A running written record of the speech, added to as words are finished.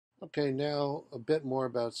Okay, now a bit more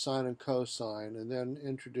about sine and cosine, and then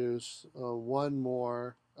introduce one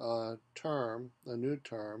more term, a new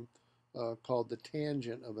term, called the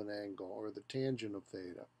tangent of an angle, or the tangent of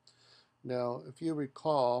theta. Now, if you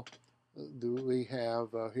recall, we have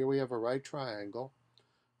here we have a right triangle.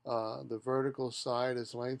 The vertical side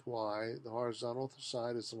is length y, the horizontal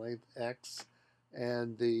side is length x,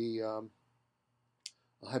 and the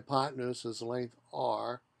hypotenuse is length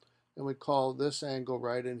r. And we call this angle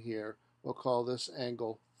right in here, we'll call this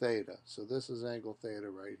angle theta. So this is angle theta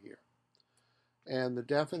right here. And the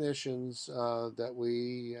definitions that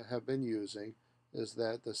we have been using is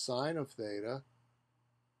that the sine of theta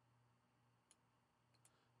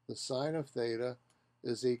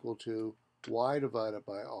is equal to y divided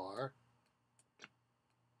by r.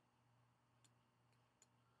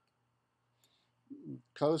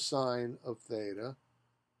 Cosine of theta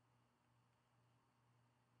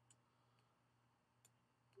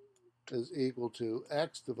is equal to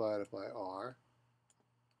x divided by r.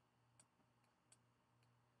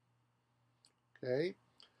 Okay,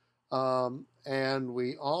 and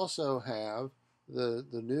we also have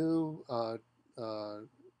the new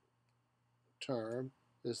term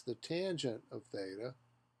is the tangent of theta,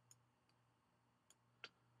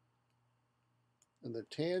 and the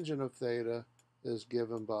tangent of theta is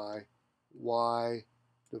given by y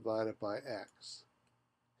divided by x.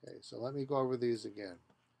 Okay, so let me go over these again.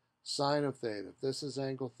 Sine of theta, if this is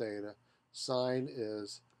angle theta, sine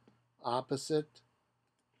is opposite,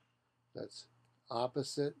 that's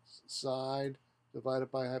opposite side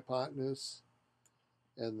divided by hypotenuse,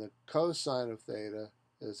 and the cosine of theta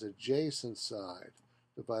is adjacent side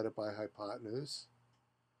divided by hypotenuse,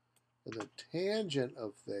 and the tangent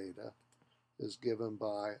of theta is given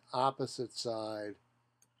by opposite side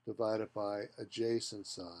divided by adjacent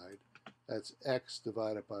side. That's x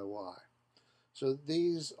divided by y. So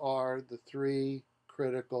these are the three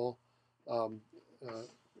critical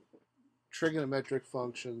trigonometric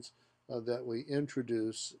functions that we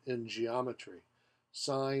introduce in geometry: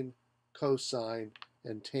 sine, cosine,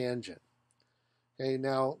 and tangent. Okay,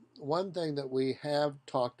 now one thing that we have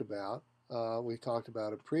talked about, we talked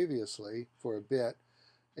about it previously for a bit,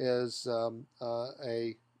 is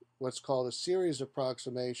what's called a series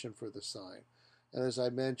approximation for the sine. And as I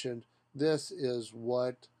mentioned, this is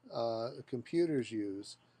what computers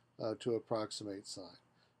use to approximate sine.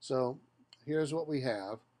 So here's what we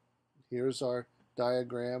have. Here's our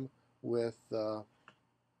diagram with our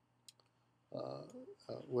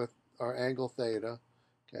angle theta.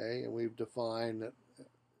 Okay, and we've defined that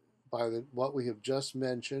by what we have just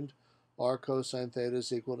mentioned, r cosine theta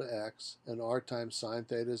is equal to x, and r times sine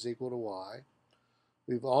theta is equal to y.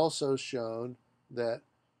 We've also shown that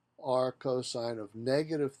r cosine of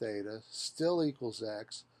negative theta still equals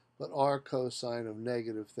x, but r cosine of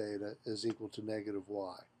negative theta is equal to negative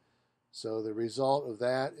y. So the result of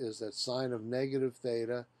that is that sine of negative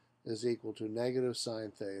theta is equal to negative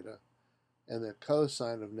sine theta, and that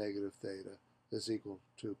cosine of negative theta is equal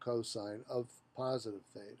to cosine of positive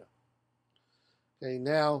theta. Okay,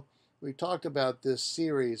 now we talked about this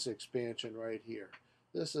series expansion right here.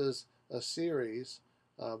 This is a series.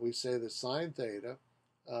 We say that sine theta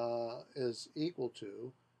is equal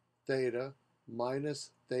to theta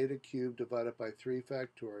minus theta cubed divided by 3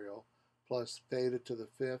 factorial plus theta to the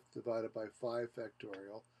 5th divided by 5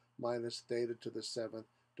 factorial minus theta to the 7th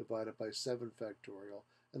divided by 7 factorial.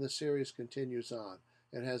 And the series continues on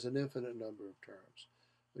and has an infinite number of terms.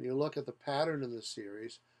 When you look at the pattern in the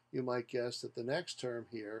series, you might guess that the next term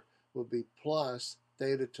here will be plus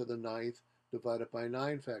theta to the 9th divided by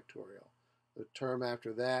 9 factorial. The term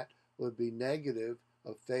after that would be negative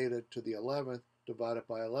of theta to the 11th divided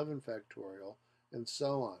by 11 factorial, and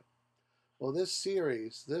so on. Well, this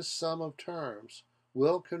series, this sum of terms,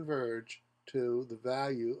 will converge to the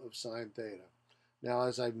value of sine theta. Now,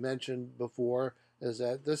 as I mentioned before, is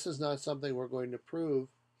that this is not something we're going to prove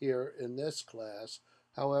here in this class.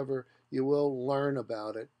 However, you will learn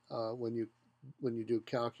about it when you do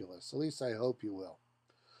calculus. At least I hope you will.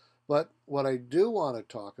 But what I do want to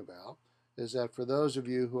talk about is that for those of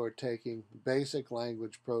you who are taking basic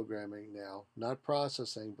language programming now, not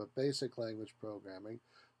processing, but basic language programming,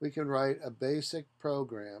 we can write a basic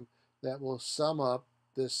program that will sum up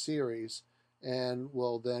this series and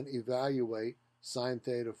will then evaluate sine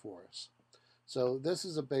theta for us. So this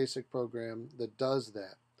is a basic program that does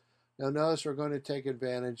that. Now notice we're going to take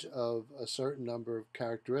advantage of a certain number of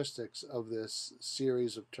characteristics of this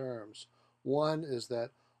series of terms. One is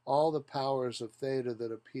that all the powers of theta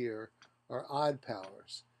that appear are odd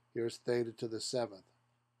powers. Here's theta to the 7th,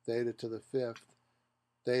 theta to the 5th,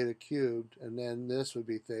 theta cubed, and then this would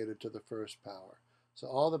be theta to the 1st power. So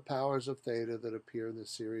all the powers of theta that appear in this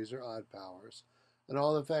series are odd powers. And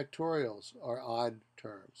all the factorials are odd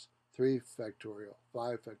terms. 3 factorial,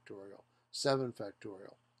 5 factorial, 7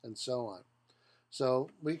 factorial, and so on. So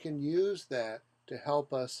we can use that to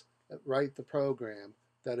help us write the program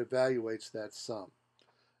that evaluates that sum.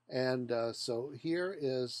 And so here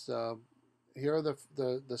are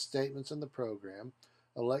the statements in the program.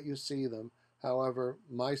 I'll let you see them. However,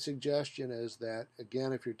 my suggestion is that,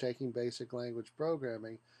 again, if you're taking basic language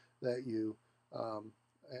programming, that you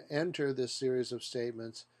enter this series of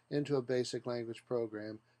statements into a basic language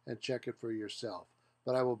program and check it for yourself.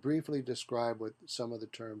 But I will briefly describe what some of the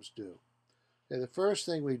terms do. Okay, the first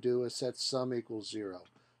thing we do is set sum equals 0.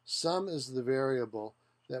 Sum is the variable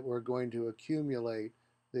that we're going to accumulate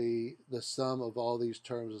the sum of all these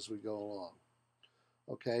terms as we go along.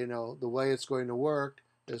 Okay, now the way it's going to work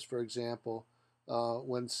is, for example,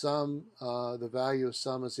 when the value of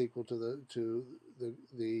sum is equal to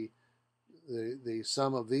the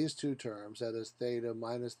sum of these two terms, that is theta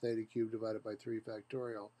minus theta cubed divided by 3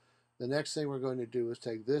 factorial, the next thing we're going to do is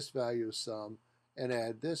take this value of sum and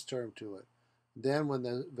add this term to it. Then when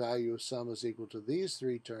the value of sum is equal to these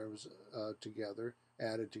 3 terms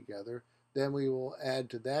added together, then we will add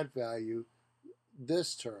to that value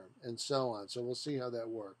this term, and so on. So we'll see how that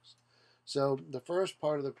works. So the first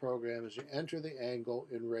part of the program is you enter the angle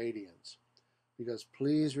in radians, because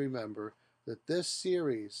please remember that this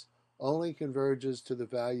series only converges to the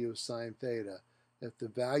value of sine theta if the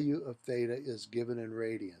value of theta is given in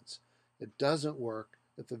radians. It doesn't work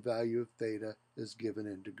if the value of theta is given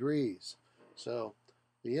in degrees. So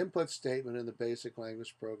the input statement in the basic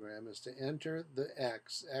language program is to enter the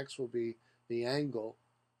x. X will be the angle.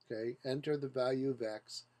 Okay, enter the value of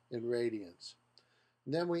x in radians.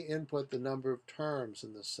 And then we input the number of terms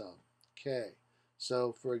in the sum, k.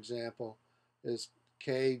 So, for example, is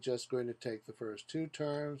k just going to take the first 2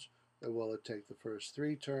 terms, or will it take the first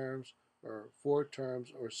 3 terms, or 4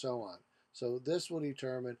 terms, or so on? So this will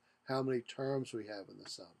determine how many terms we have in the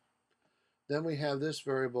sum. Then we have this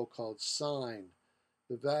variable called sine.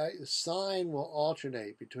 The sine will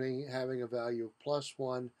alternate between having a value of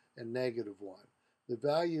 +1 and -1. The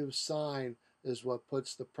value of sine is what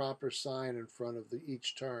puts the proper sign in front of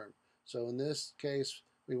each term. So in this case,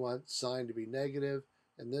 we want sine to be negative.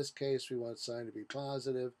 In this case, we want sine to be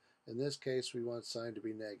positive. In this case, we want sine to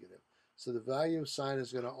be negative. So the value of sine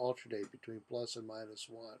is going to alternate between plus and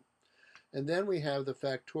 -1. And then we have the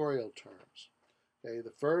factorial terms. Okay,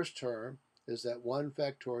 the first term is that 1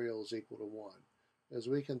 factorial is equal to 1, as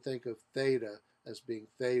we can think of theta as being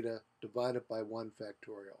theta divided by 1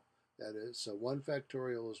 factorial. That is, so 1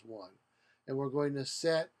 factorial is 1. And we're going to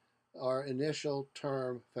set our initial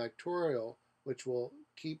term factorial, which will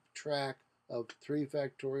keep track of 3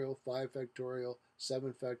 factorial, 5 factorial,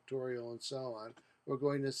 7 factorial, and so on. We're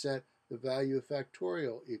going to set the value of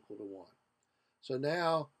factorial equal to 1. So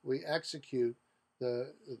now we execute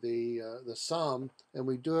the sum, and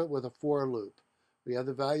we do it with a for loop. We have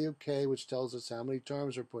the value of k, which tells us how many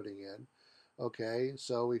terms we're putting in. Okay,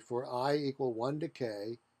 so for I equal 1 to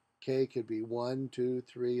k could be 1, 2,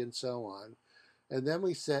 3, and so on. And then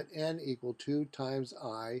we set n equal 2 times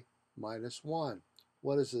I minus 1.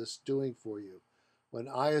 What is this doing for you? When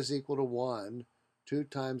I is equal to 1, 2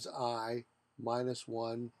 times I minus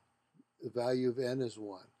 1, the value of n is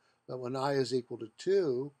 1. But when I is equal to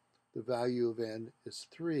 2, the value of n is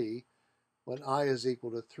 3. When I is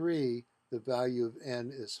equal to 3, the value of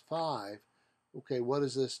n is 5. Okay, what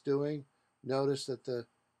is this doing? Notice that the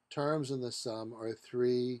terms in the sum are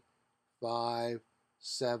 3, 5,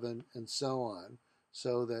 7, and so on,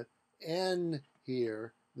 so that n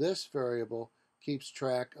here, this variable, keeps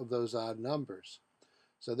track of those odd numbers.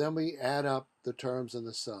 So then we add up the terms in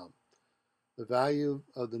the sum. The value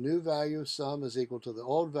of the new value of sum is equal to the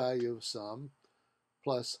old value of sum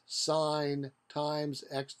plus sine times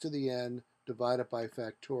x to the n divided by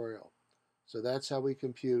factorial. So that's how we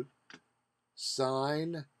compute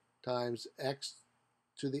sine times x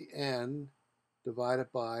to the n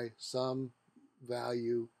divided by some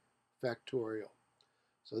value factorial.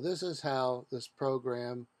 So this is how this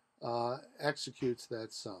program executes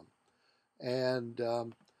that sum. And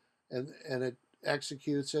it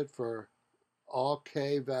executes it for all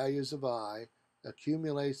k values of I,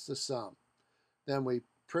 accumulates the sum. Then we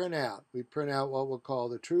print out what we'll call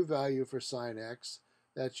the true value for sine x.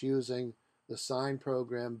 That's using the sine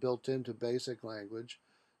program built into basic language.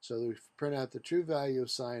 So we print out the true value of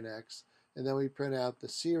sine x, and then we print out the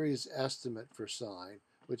series estimate for sine,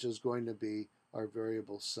 which is going to be our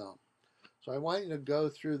variable sum. So I want you to go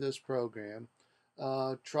through this program,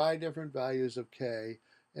 try different values of k,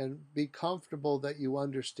 and be comfortable that you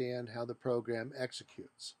understand how the program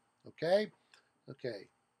executes. Okay? Okay.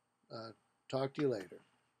 Talk to you later.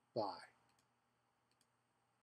 Bye.